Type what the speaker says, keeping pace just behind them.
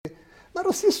من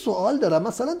راستی سوال دارم،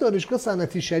 مثلا دانشگاه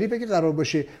صنعتی شریف اگه قرار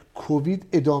باشه کووید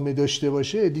ادامه داشته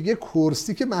باشه دیگه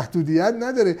کرسی که محدودیت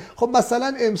نداره، خب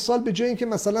مثلا امسال به جای اینکه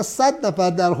مثلا 100 نفر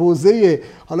در حوزه،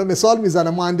 حالا مثال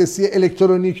میزنم، مهندسی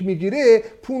الکترونیک میگیره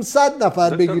 500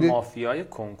 نفر بگیره. مافیای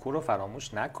کنکور رو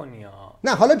فراموش نکنی ها.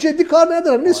 نه حالا جدی کار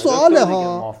ندارم، این سواله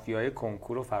ها. مافیای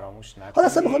کنکور رو فراموش نکنی. حالا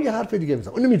اصلا میخوام یه حرف دیگه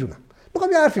بزنم، اونو میدونم،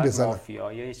 میخوام یه حرفی بزنم.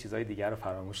 مافیای چیزای دیگه رو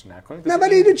فراموش نکنید. نه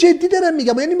ولی اینو جدی دارم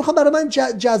میگم، یعنی میخوام برای من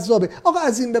جذابه. آقا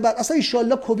از این به بعد اصلا ان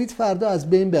شاءالله کووید فردا از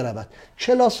بین برود،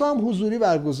 کلاس‌ها هم حضوری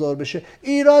برگزار بشه.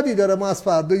 ایرادی داره ما از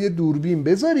فردا یه دوربین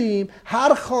بذاریم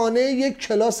هر خانه یک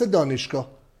کلاس دانشگاه؟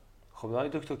 خب آقای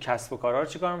دکتر کسب و کارا رو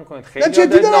چیکار میکنید؟ خیلی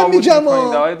جدی دارم میگم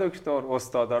آقای دکتر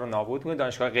استادا رو نابود میکنید،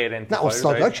 دانشگاه غیر انتفاعی نه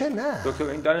استادا که نه دکتر،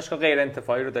 این دانشگاه غیر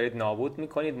انتفاعی رو دارید نابود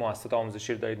میکنید، مؤسسات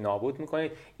آموزشی رو دارید نابود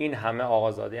میکنید، این همه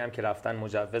آقازاده هم که رفتن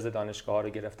مجوز دانشگاه ها رو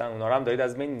گرفتن اونا رو هم دارید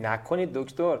از بین نکنید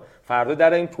دکتر. فردا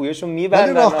در این پویشو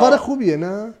میبندن. راهکار خوبیه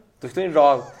نه دکتر؟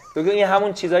 این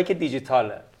همون چیزایی که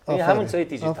دیجیتاله، این همون چیزای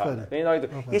دیجیتاله.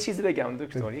 یه چیزی بگم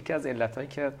دکتر، یکی از علتایی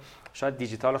که شاید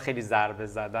دیجیتال رو خیلی ضربه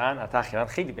زدن، اخیراً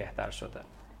خیلی بهتر شده.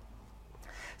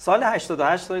 سال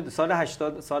 88 سال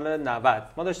 80 سال 90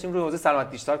 ما داشتیم روی حوزه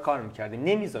سلامت دیجیتال کار می‌کردیم،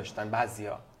 نمیذاشتن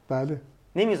بعضیا. بله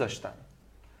نمیذاشتن.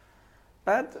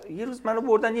 بعد یه روز منو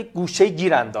بردن یه گوشه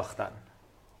گیر انداختن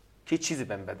که چیزی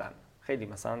بهم بدن. خیلی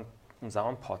مثلا اون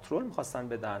زمان پاترول می‌خواستن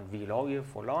بدن، ویلای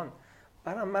فلان.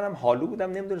 منم حالو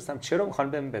بودم، نمیدونستم چرا میخوان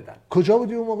بهم بدن. کجا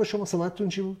بودی اون موقع شما؟ سمتتون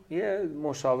چی بود؟ یه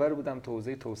مشاور بودم تو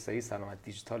حوزه توسعه سلامت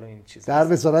دیجیتال و این چیزا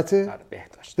در وزارت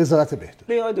بهداشت. وزارت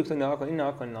بهداشت. آقای دکتر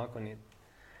نگاه کنید.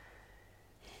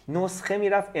 نسخه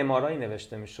میرفت ام‌آرآی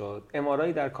نوشته میشد.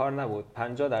 ام‌آرآی در کار نبود.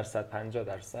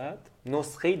 50%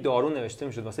 نسخه دارو نوشته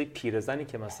میشد واسه پیرزنی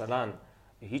که مثلا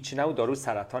هیچ نبود، دارو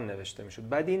سرطان نوشته میشد.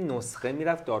 بعد این نسخه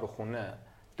میرفت داروخونه،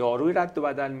 داروی رد و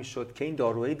بدل میشد که این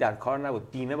دارویی در کار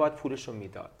نبود، بیمه باید پولشو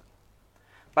میداد.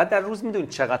 بعد در روز میدونید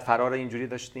چقدر فرار اینجوری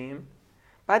داشتیم؟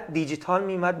 بعد دیجیتال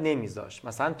میمد نمیذاش،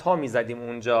 مثلا تا میزدیم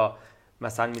اونجا،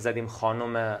 مثلا میزدیم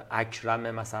خانم اکرم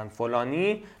مثلا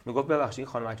فلانی، میگفت ببخشید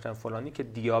خانم اکرم فلانی که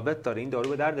دیابت داره، این دارو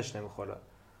به دردش نمیخوره،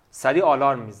 سریع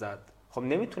آلارم میزد. خب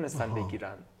نمیتونستن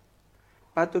بگیرن.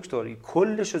 بعد دکتری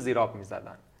کلشو زیراب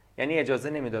میزدن، یعنی اجازه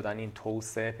نمیدادن این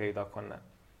توسعه پیدا کنه،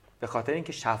 به خاطر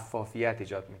اینکه شفافیت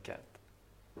ایجاد میکرد.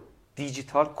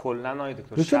 دیجیتال کلا آید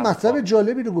دکتر مطلب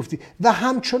جالبی رو گفتی و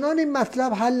همچنان این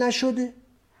مطلب حل نشده.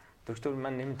 دکتر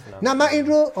من نمیتونم. نه من این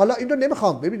رو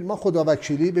نمیخوام. ببین ما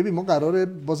خداوکیلی، ببین ما قراره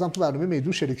بازم تو برنامه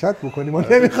میدون شرکت بکنیم، ما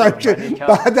نمیخوایم که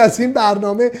بعد از این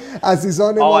برنامه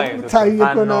عزیزان ما تهیه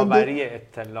کننده فناوری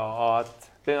اطلاعات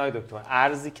ببین آقای دکتر،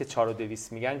 ارزی که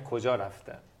 4200 میگن کجا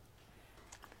رفته؟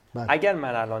 اگر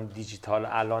من الان دیجیتال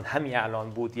همین الان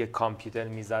بود یک کامپیوتر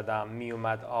میزدم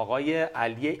میومد آقای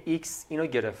علی ایکس اینو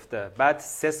گرفته، بعد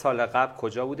 3 سال قبل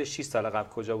کجا بوده، 6 سال قبل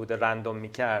کجا بوده، رندوم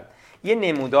میکرد، یه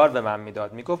نمودار به من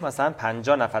میداد، میگفت مثلا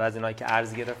 50 نفر از اینایی که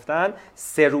ارز گرفتن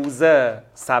 3 روزه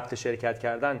ثبت شرکت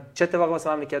کردن، چه اتفاقی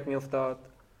واسه مملکت میافتاد؟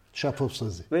 شفاف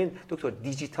سازی. ببین دکتر،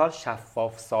 دیجیتال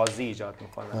شفاف سازی ایجاد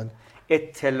میکنه،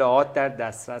 اطلاعات در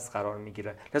دسترس قرار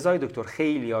میگیره. لذا دکتر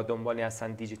خیلی‌ها دنبالی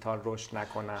هستن دیجیتال رشد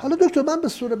نکنن. حالا دکتر من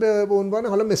به عنوان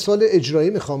حالا مثال اجرایی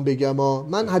میخوام بگم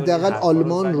من حداقل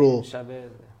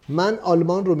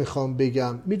آلمان رو میخوام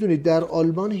بگم. میدونید در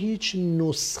آلمان هیچ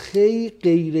نسخه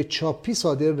غیر چاپی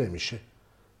صادر نمیشه،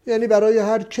 یعنی برای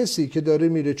هر کسی که داره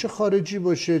میره، چه خارجی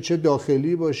باشه چه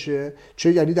داخلی باشه،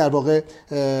 چه یعنی در واقع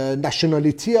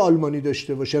نشنالیتی آلمانی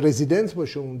داشته باشه، رزیدنت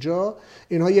باشه اونجا،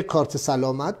 اینها یک کارت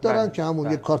سلامت دارن که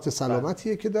همون یک کارت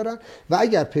سلامتیه که دارن و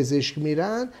اگر پزشک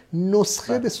میرن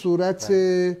نسخه به صورت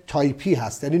تایپی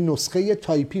هست، یعنی نسخه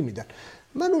تایپی میدن.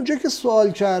 من اونجا که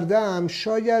سوال کردم،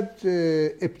 شاید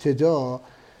ابتدا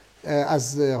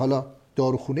از حالا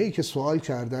داروخونه‌ای که سوال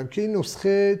کردم که این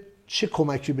نسخه چه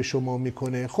کمکی به شما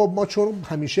میکنه، خب ما چون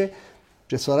همیشه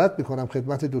جسارت میکنم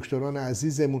خدمت دکتران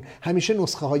عزیزمون همیشه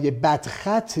نسخه های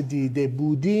بدخط دیده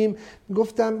بودیم،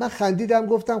 من خندیدم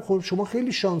گفتم خب شما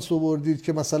خیلی شانس آوردید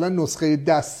که مثلا نسخه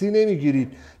دستی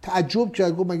نمیگیرید. تعجب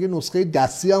کرد، گفت مگه نسخه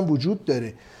دستی هم وجود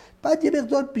داره؟ بعد یه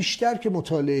مقدار بیشتر که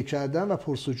مطالعه کردم و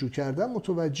پرسجو کردم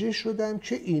متوجه شدم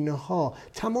که اینها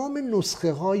تمام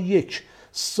نسخه ها یک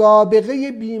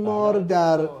سابقه بیمار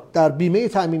در بیمه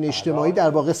تامین اجتماعی در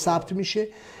واقع ثبت میشه،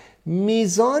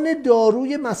 میزان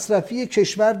داروی مصرفی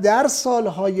کشور در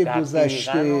سالهای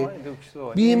گذشته،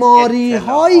 بیماری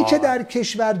هایی که در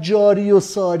کشور جاری و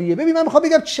ساریه. ببین من میخوام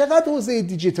بگم چقدر حوزه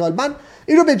دیجیتال، من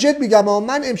این رو به جد میگم،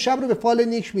 من امشب رو به فال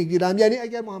نیک میگیرم، یعنی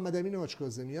اگر محمد امین حاج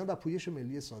کاظمیان و پویش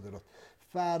ملی صادرات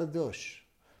فرداش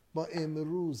با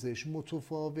امروزش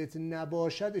متفاوت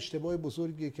نباشد اشتباه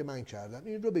بزرگیه که من کردم.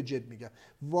 این رو به جد میگم.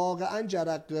 واقعا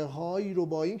جرقه هایی رو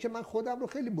با این که من خودم رو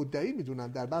خیلی مدعی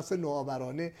میدونم در بحث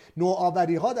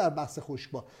نوآوری ها در بحث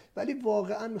خشکبار، ولی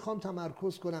واقعا میخوام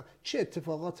تمرکز کنم چه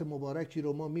اتفاقات مبارکی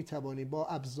رو ما میتوانیم با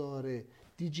ابزار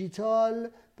دیجیتال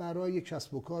برای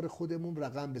کسب و کار خودمون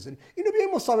رقم بزنیم. اینو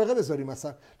بیایم مسابقه بذاریم،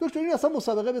 مثلا دکتر اینو اصلا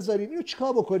مسابقه بذاریم، اینو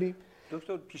چیکار بکنیم؟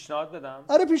 دکتر پیشنهاد بدم.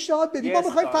 آره پیشنهاد بدید. ما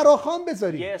می‌خوایم فراخوان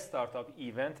بذاریم. یه استارتاپ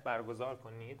ایونت برگزار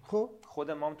کنید. خب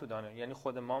خود مام تو دانه، یعنی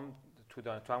خود مام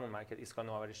تو همون مرکز ایستگاه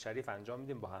نوآوری شریف انجام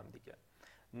میدیم با هم دیگه.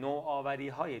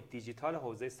 نوآوری‌های دیجیتال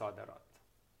حوزه صادرات.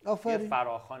 آفرین. یه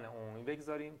فراخوان عمومی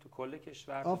بگذاریم تو کل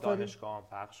کشور، تو دانشگاه هم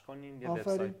پخش کنیم، یه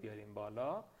وبسایت بیاریم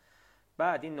بالا.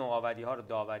 بعد این نوآوری‌ها رو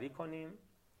داوری کنیم،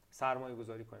 سرمایه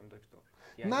گذاری کنیم دکتر.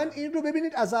 یعنی من این رو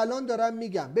ببینید از الان دارم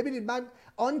میگم. ببینید من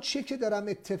آنچه که دارم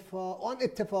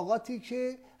اتفاقاتی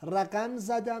که رقم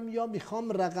زدم یا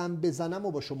میخوام رقم بزنم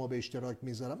و با شما به اشتراک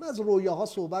میذارم. من از رویاها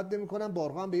صحبت نمی کنم،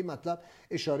 بارها هم به این مطلب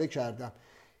اشاره کردم.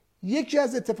 یکی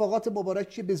از اتفاقات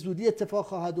مبارکی که به زودی اتفاق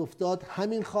خواهد افتاد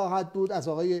همین خواهد بود. از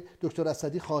آقای دکتر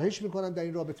اسدی خواهش میکنم در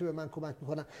این رابطه به من کمک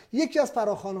میکنم. یکی از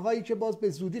فراخوان‌هایی که باز به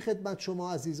زودی خدمت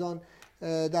شما عزیزان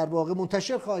در واقع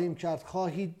منتشر خواهیم کرد،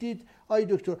 خواهید دید آقای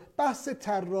دکتر، بحث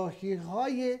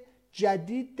طراحی‌های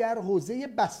جدید در حوزه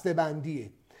بسته‌بندیه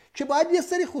که باید یه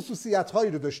سری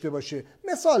خصوصیت‌هایی رو داشته باشه.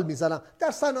 مثال میزنم،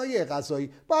 در صنایع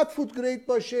غذایی باید فود گرید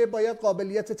باشه، باید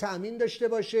قابلیت تأمین داشته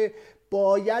باشه،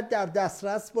 باید در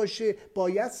دسترس باشه،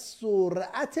 باید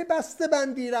سرعت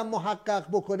بسته‌بندی را محقق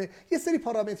بکنه. یه سری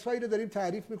پارامترهایی رو داریم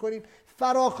تعریف میکنیم.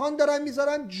 فراخوان دارم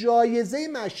میذارم، جایزه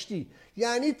مشتی،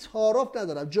 یعنی تعارف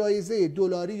ندارم، جایزه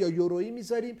دلاری یا یورویی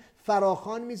میذاریم،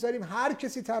 فراخوان میذاریم، هر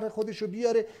کسی طرح خودش رو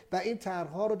بیاره و این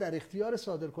طرح‌ها رو در اختیار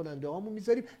صادرکننده هامون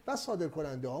میذاریم و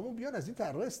صادرکننده هامون بیان از این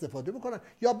طرح‌ها استفاده بکنن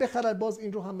یا بخرن. باز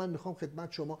این رو هم من میخوام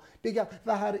خدمت شما بگم.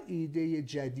 و هر ایده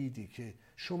جدیدی که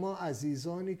شما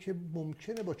عزیزانی که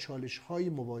ممکنه با چالش‌های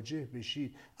مواجه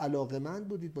بشید علاقه‌مند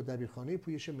بودید با دبیرخانه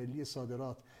پویش ملی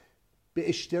صادرات به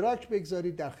اشتراک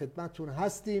بگذارید، در خدمتتون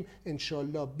هستیم.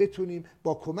 انشالله بتونیم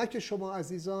با کمک شما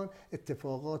عزیزان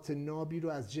اتفاقات نابی رو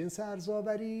از جنس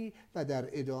ارزآوری و در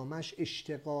ادامش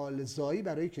اشتغال زایی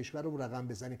برای کشور رو رقم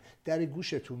بزنیم. در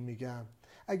گوشتون میگم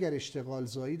اگر اشتغال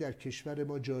زایی در کشور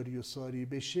ما جاری و ساری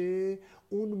بشه،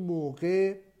 اون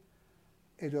موقع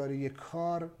اداره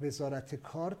کار، وزارت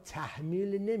کار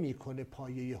تحمیل نمیکنه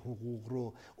پایه حقوق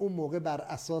رو. اون موقع بر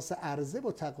اساس عرضه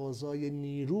و تقاضای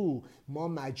نیرو ما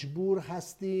مجبور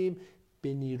هستیم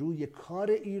به نیروی کار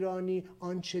ایرانی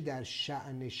آنچه در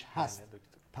شأنش هست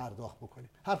پرداخت بکنیم.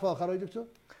 حرف آخر آقای دکتر؟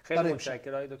 خیلی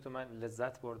متشکرم آقای دکتر، من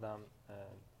لذت بردم.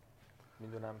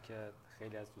 میدونم که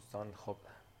خیلی از دوستان، خب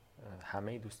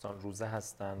همه دوستان روزه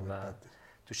هستن و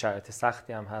تو شرایط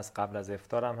سختی هم هست، قبل از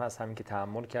افطار هم هست، همین که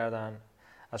تحمل کردن.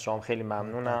 از شما خیلی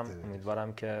ممنونم.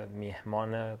 امیدوارم که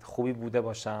میهمان خوبی بوده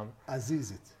باشم.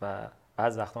 عزیزید. و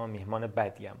بعض وقتا میهمان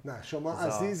بدیم. نه شما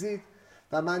عزیزید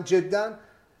و من جدا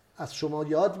از شما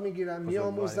یاد میگیرم،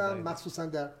 میآموزم، مخصوصا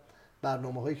در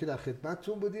برنامه‌هایی که در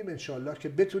خدمتتون بودیم. انشالله که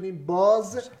بتونیم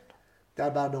باز در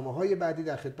برنامه‌های بعدی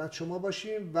در خدمت شما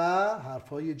باشیم و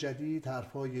حرف‌های جدید،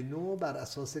 حرف‌های نو بر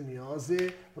اساس نیاز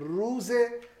روز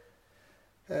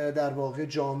در واقع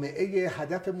جامعه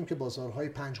هدفمون که بازارهای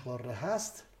 5 قاره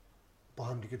هست با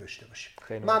هم دیگه داشته باشیم.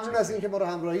 ممنون از اینکه ما رو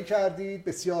همراهی کردید.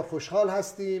 بسیار خوشحال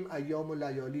هستیم. ایام و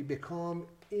لیالی بکام.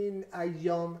 این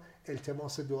ایام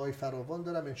التماس دعای فراوان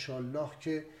دارم انشالله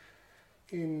که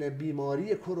این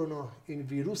بیماری کرونا، این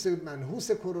ویروس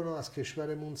منحوس کرونا از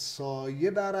کشورمون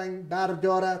سایه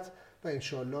بردارد و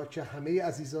انشالله که همه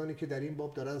عزیزانی که در این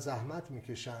باب دارن زحمت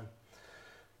میکشن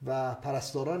و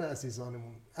پرستاران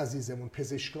عزیزمون،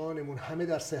 پزشکانمون همه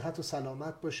در صحت و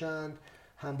سلامت باشند.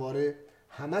 همواره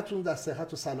همتون در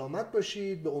صحت و سلامت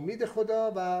باشید. به امید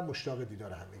خدا و مشتاق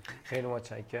دیدار همگی. خیلی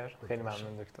متشکرم. خیلی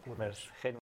ممنون دکتر. مرسی. خیلی